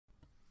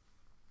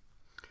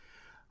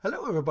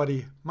Hello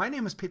everybody, my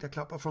name is Peter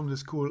Klapper from the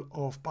School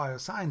of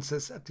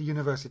Biosciences at the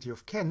University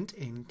of Kent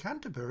in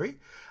Canterbury,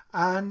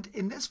 and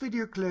in this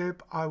video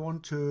clip I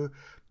want to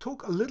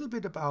talk a little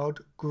bit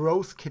about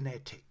growth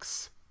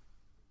kinetics.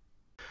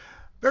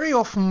 Very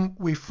often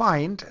we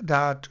find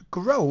that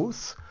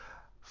growth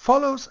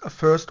follows a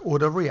first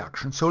order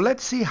reaction. So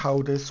let's see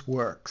how this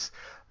works.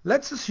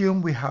 Let's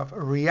assume we have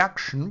a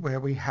reaction where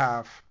we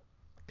have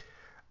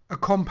a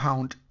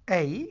compound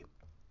A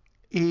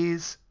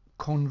is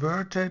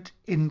converted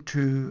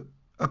into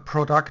a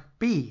product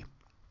B.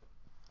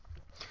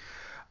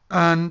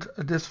 And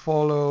this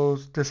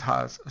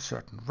has a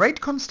certain rate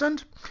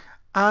constant,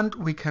 and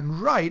we can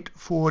write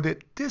for the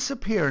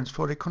disappearance,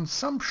 for the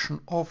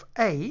consumption of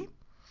A,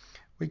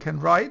 we can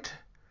write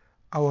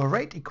our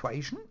rate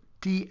equation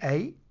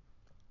dA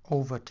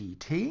over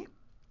dt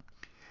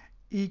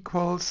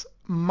equals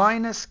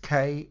minus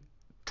K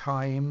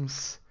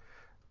times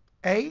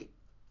A.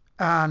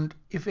 And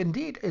if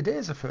indeed it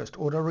is a first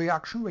order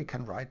reaction, we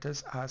can write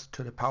this as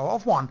to the power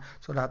of 1.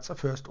 So that's a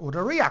first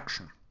order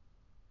reaction.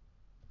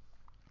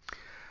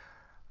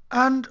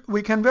 And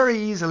we can very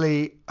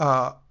easily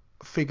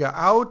figure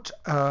out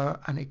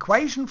an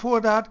equation for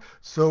that.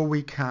 So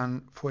we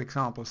can, for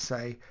example,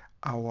 say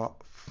our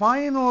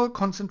final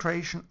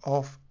concentration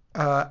of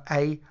our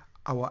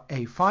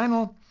A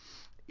final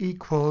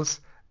equals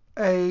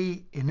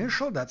A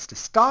initial, that's the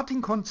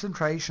starting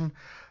concentration,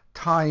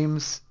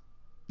 times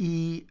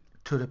E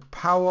to the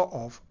power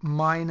of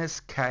minus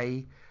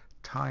K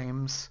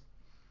times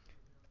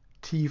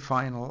T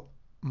final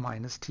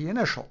minus T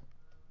initial.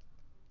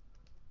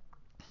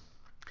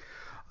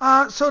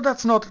 So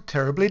that's not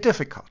terribly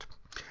difficult.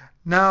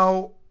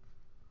 Now,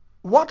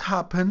 what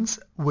happens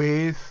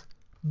with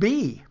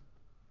B?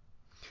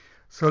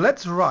 So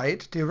let's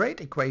write the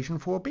rate equation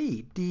for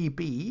B.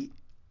 dB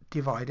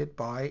divided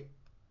by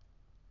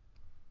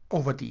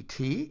over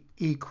dt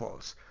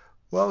equals,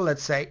 well,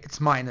 let's say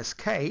it's minus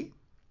K,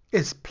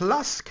 is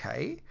plus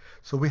K,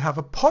 so we have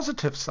a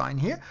positive sign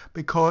here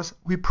because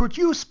we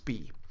produce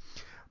B.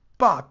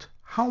 But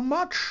how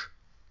much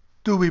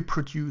do we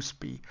produce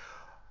B?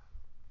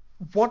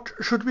 What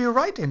should we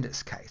write in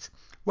this case?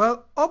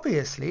 Well,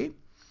 obviously,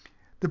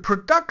 the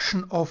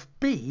production of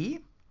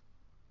B,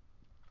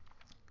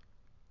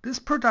 this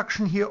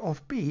production here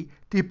of B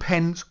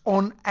depends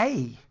on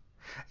A.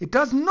 It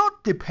does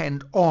not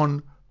depend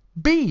on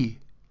B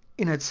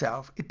in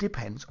itself, it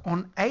depends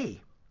on A.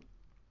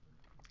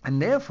 And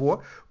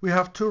therefore, we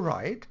have to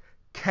write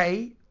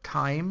K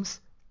times,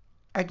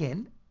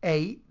 again,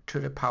 A to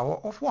the power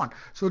of 1.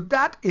 So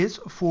that is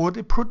for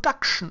the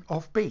production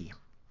of B.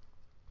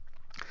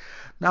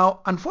 Now,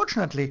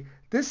 unfortunately,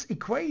 this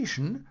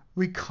equation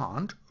we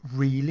can't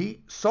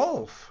really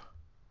solve.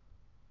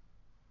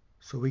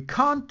 So we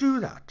can't do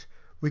that.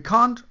 We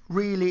can't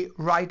really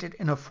write it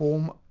in a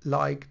form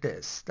like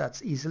this.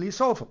 That's easily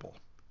solvable.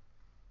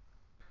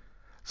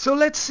 So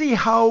let's see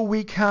how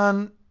we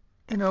can,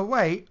 in a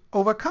way,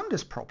 overcome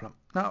this problem.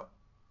 Now,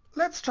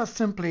 let's just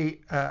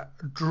simply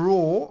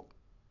draw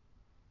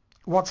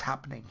what's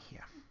happening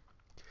here.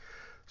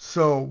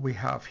 So we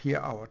have here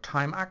our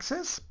time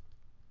axis,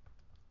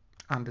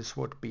 and this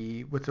would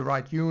be, with the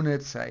right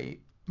unit, say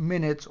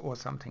minutes or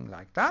something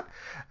like that.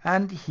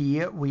 And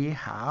here we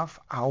have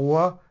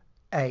our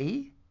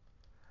A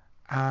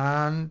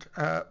and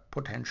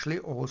potentially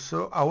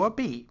also our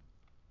B.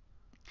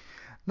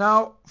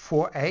 Now,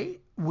 for A,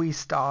 we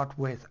start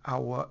with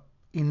our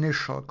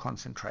initial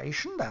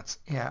concentration, that's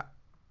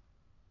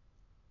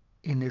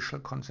initial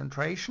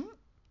concentration.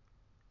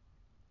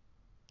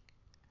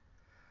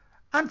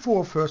 And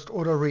for first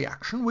order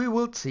reaction, we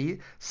will see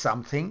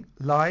something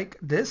like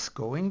this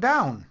going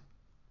down.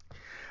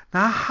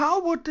 Now,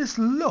 how would this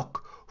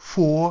look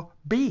for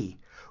B?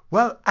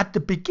 Well, at the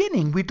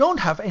beginning, we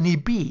don't have any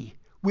B.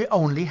 We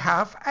only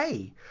have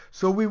A.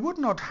 So we would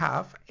not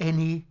have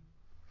any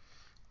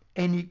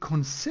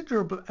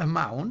considerable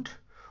amount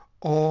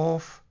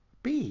of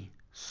B.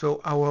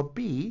 So our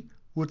B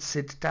would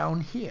sit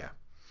down here.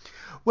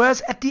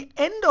 Whereas at the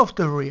end of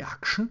the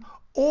reaction,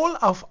 all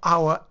of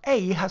our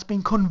A has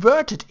been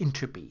converted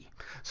into B.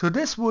 So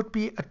this would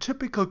be a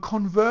typical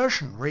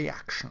conversion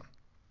reaction.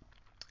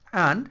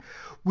 And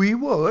we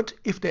would,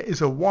 if there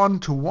is a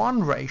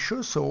 1-to-1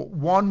 ratio, so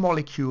one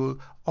molecule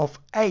of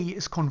A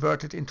is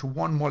converted into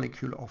one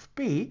molecule of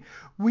B,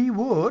 we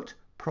would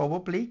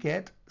probably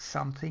get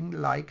something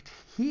like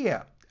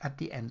here at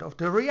the end of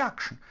the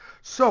reaction.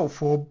 So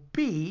for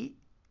B,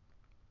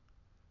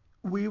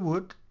 we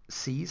would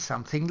see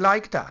something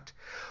like that.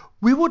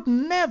 We would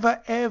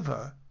never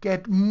ever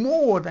get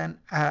more than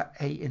A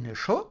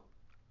initial.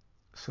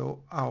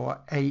 So our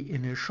A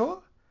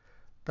initial,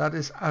 that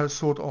is a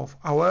sort of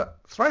our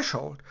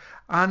threshold.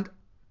 And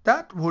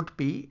that would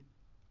be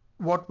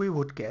what we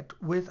would get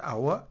with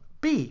our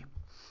B.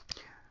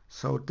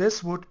 So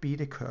this would be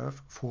the curve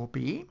for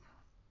B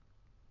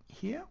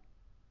here.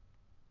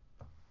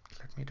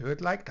 Let me do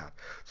it like that.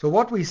 So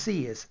what we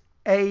see is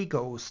A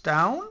goes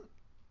down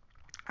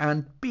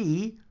and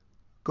B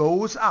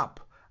goes up,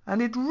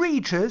 and it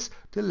reaches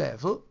the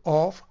level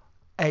of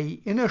A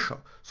initial.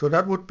 So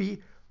that would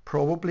be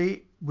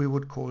probably, we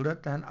would call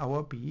that then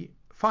our B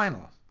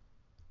final.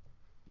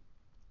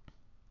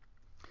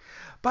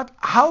 But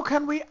how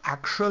can we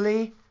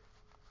actually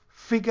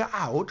figure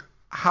out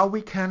how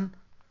we can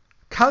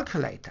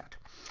calculate that?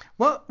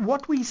 Well,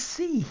 what we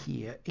see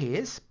here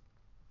is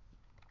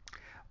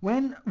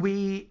when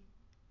we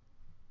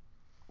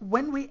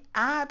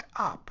add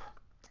up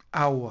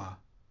our,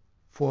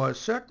 for a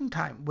certain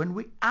time, when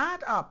we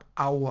add up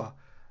our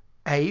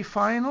A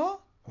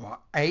final, or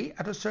A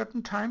at a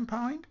certain time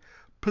point,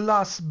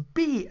 plus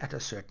B at a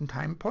certain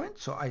time point,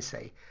 so I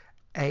say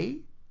A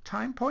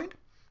time point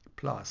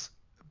plus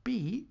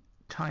B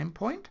time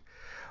point,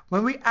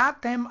 when we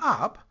add them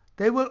up,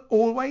 they will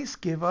always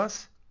give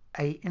us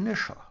A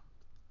initial.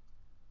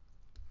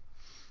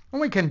 And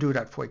we can do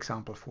that, for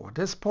example, for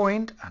this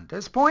point and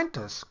this point.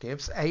 This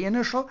gives A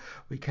initial.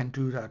 We can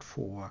do that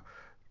for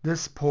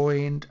this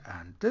point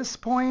and this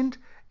point.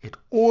 It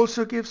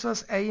also gives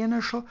us A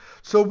initial.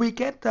 So we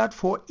get that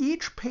for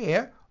each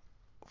pair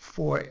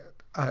for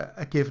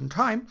a given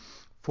time,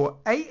 for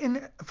A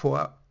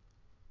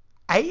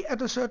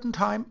at a certain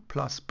time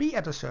plus B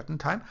at a certain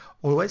time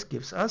always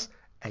gives us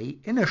A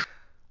initial.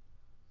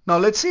 Now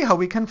let's see how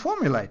we can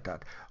formulate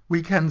that.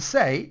 We can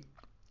say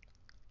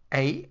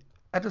A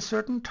at a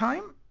certain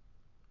time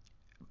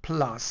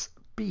plus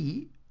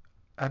B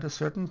at a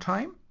certain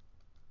time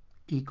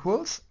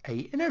equals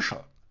A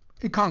initial.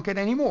 It can't get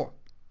any more.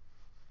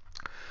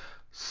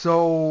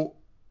 So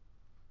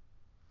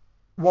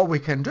what we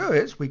can do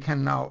is we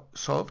can now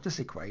solve this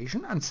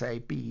equation and say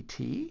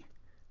BT,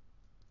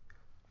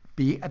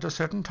 B at a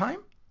certain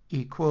time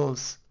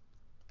equals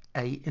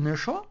A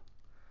initial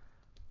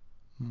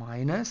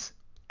minus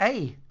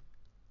A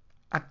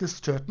at this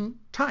certain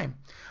time.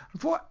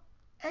 And for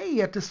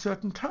A at a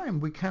certain time,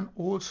 we can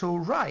also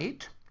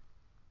write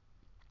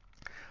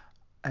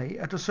A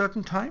at a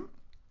certain time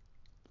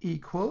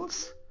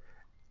equals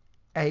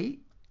A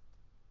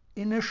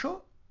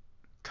initial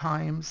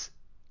times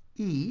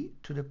e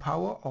to the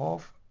power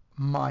of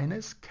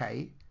minus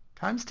k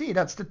times t.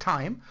 That's the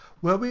time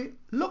where we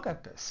look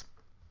at this.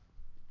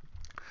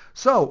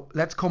 So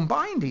let's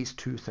combine these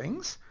two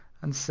things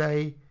and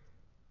say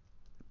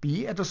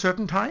B at a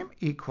certain time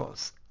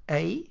equals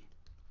A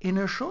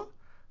initial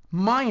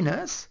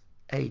minus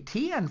AT,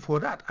 and for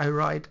that I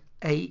write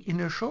A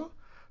initial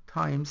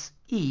times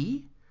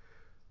E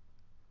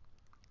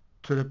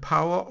to the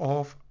power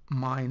of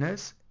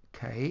minus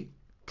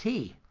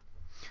KT.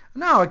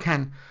 Now I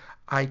can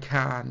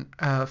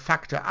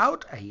factor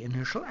out A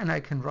initial, and I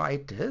can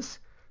write this.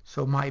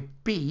 So my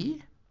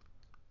B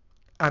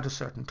at a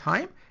certain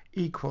time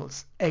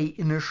equals A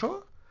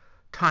initial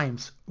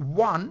times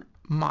 1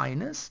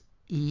 minus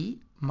E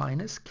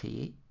minus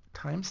K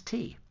times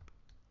T.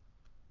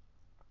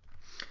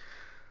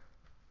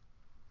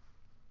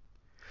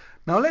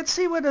 Now let's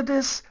see whether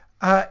this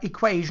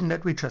equation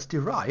that we just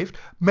derived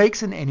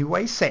makes in any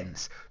way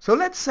sense. So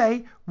let's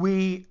say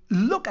we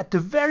look at the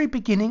very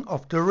beginning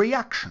of the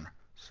reaction.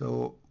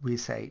 So we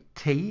say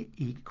T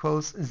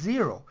equals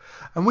 0.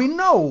 And we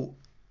know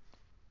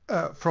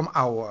from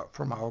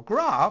our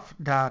graph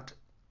that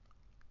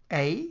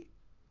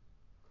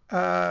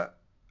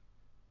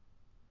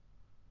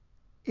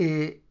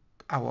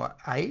our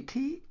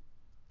IT,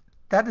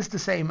 that is the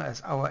same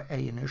as our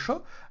A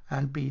initial,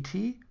 and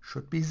BT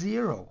should be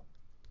 0.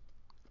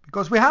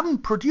 Because we haven't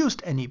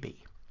produced any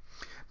B.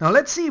 Now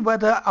let's see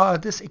whether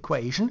this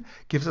equation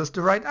gives us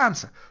the right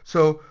answer.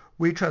 So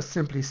we just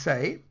simply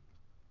say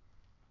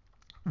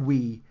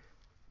we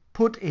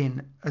put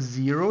in a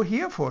 0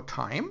 here for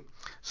time.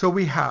 So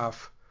we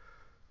have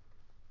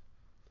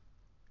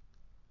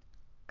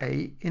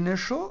A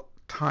initial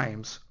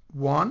times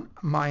 1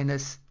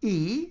 minus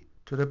E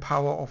to the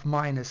power of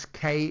minus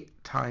K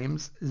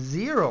times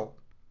 0.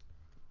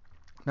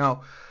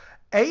 Now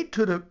E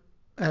to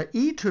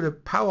the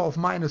power of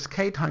minus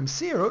K times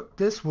 0,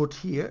 this would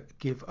here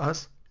give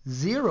us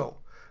 0.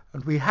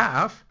 And we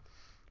have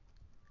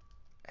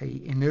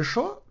A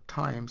initial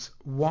times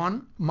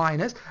 1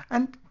 minus,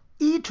 and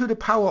E to the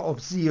power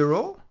of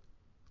 0,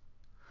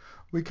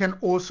 we can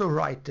also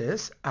write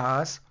this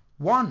as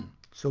 1.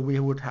 So we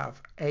would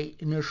have A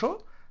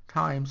initial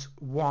times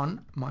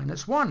 1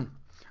 minus 1.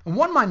 And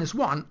 1 minus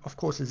 1, of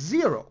course, is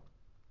 0.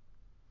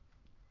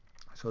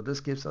 So this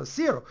gives us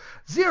 0.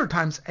 0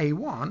 times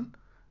A1,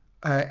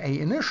 A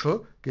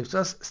initial, gives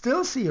us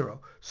still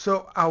 0.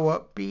 So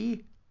our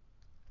B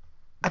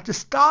at the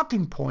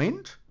starting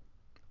point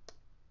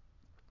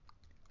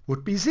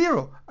would be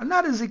 0. And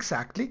that is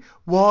exactly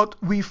what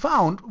we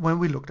found when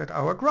we looked at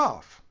our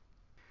graph.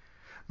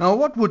 Now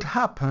what would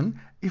happen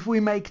if we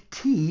make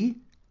T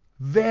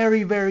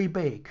very, very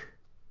big,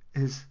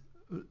 is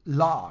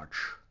large?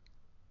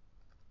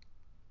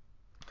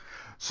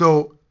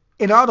 So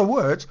in other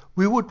words,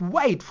 we would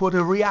wait for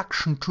the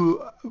reaction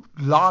to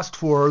last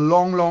for a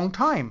long, long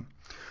time.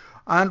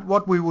 And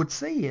what we would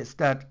see is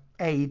that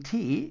AT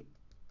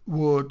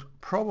would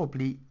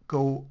probably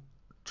go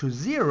to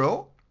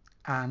 0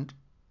 and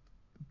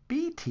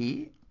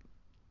BT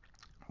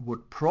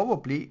would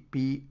probably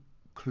be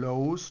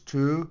close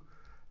to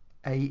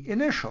A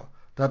initial.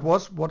 That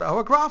was what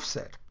our graph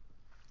said.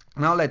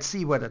 Now let's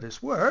see whether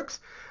this works.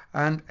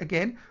 And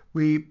again,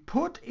 we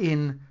put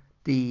in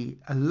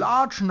a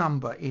large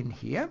number in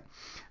here.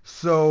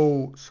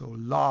 So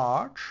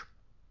large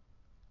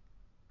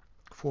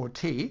for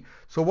t.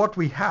 So what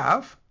we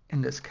have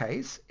in this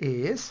case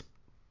is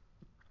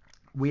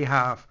we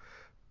have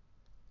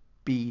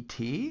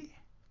bt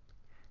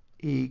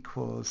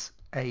equals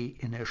A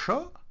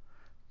initial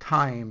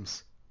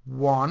times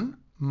 1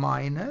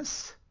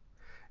 minus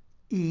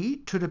e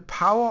to the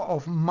power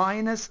of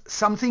minus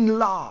something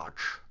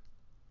large.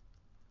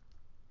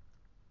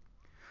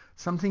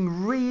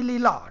 Something really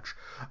large.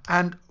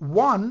 And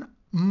 1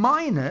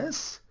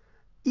 minus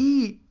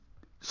e,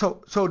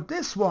 so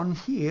this one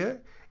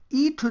here,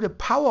 e to the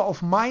power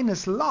of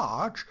minus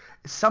large,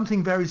 is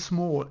something very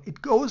small.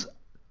 It goes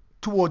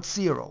towards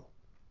 0.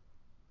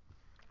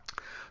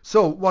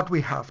 So what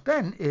we have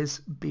then is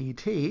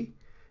bt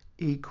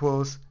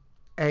equals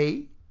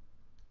A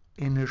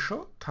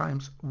initial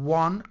times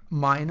 1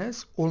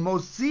 minus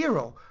almost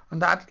 0,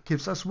 and that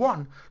gives us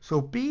 1.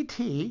 So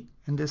bt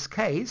in this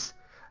case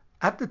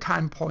at the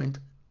time point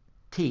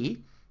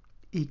t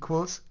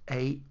equals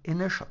A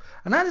initial,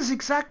 and that is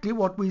exactly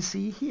what we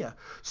see here.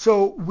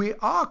 So we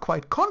are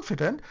quite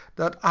confident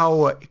that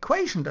our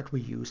equation that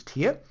we used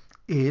here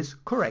is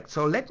correct.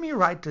 So let me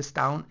write this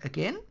down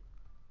again.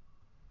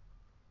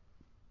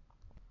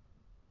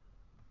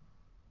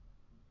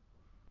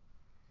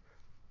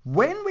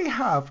 When we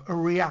have a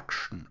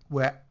reaction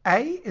where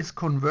A is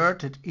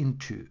converted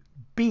into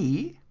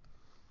B,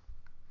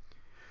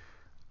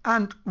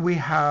 and we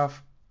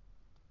have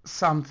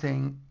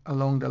something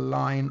along the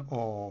line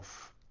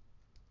of,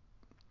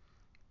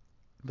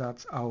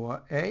 that's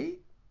our A,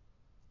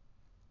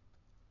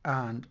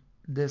 and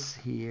this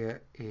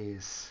here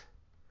is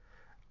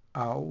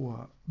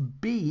our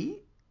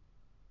B,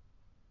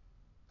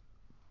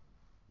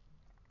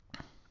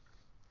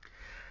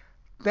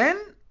 then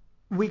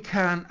we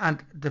can,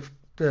 and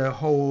the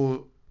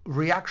whole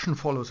reaction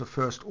follows a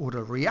first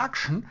order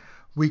reaction,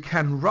 we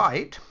can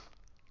write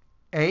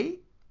A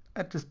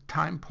at the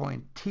time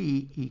point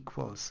t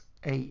equals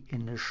A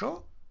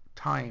initial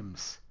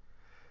times,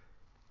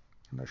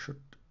 and I should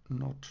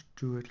not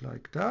do it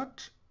like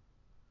that.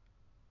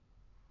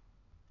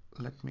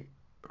 Let me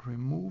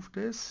remove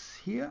this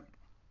here.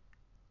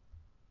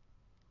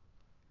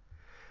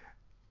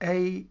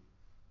 A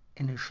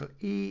initial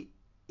e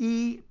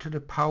to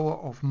the power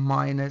of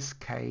minus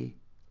kt.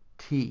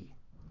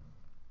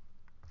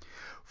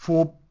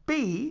 For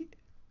B,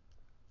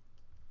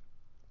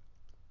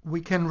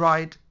 we can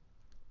write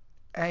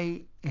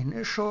A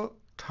initial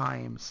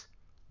times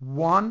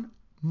 1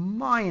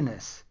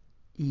 minus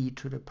e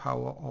to the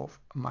power of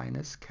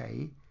minus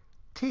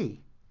kt.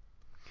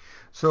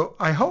 So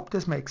I hope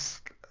this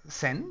makes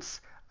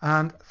sense,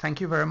 and thank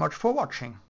you very much for watching.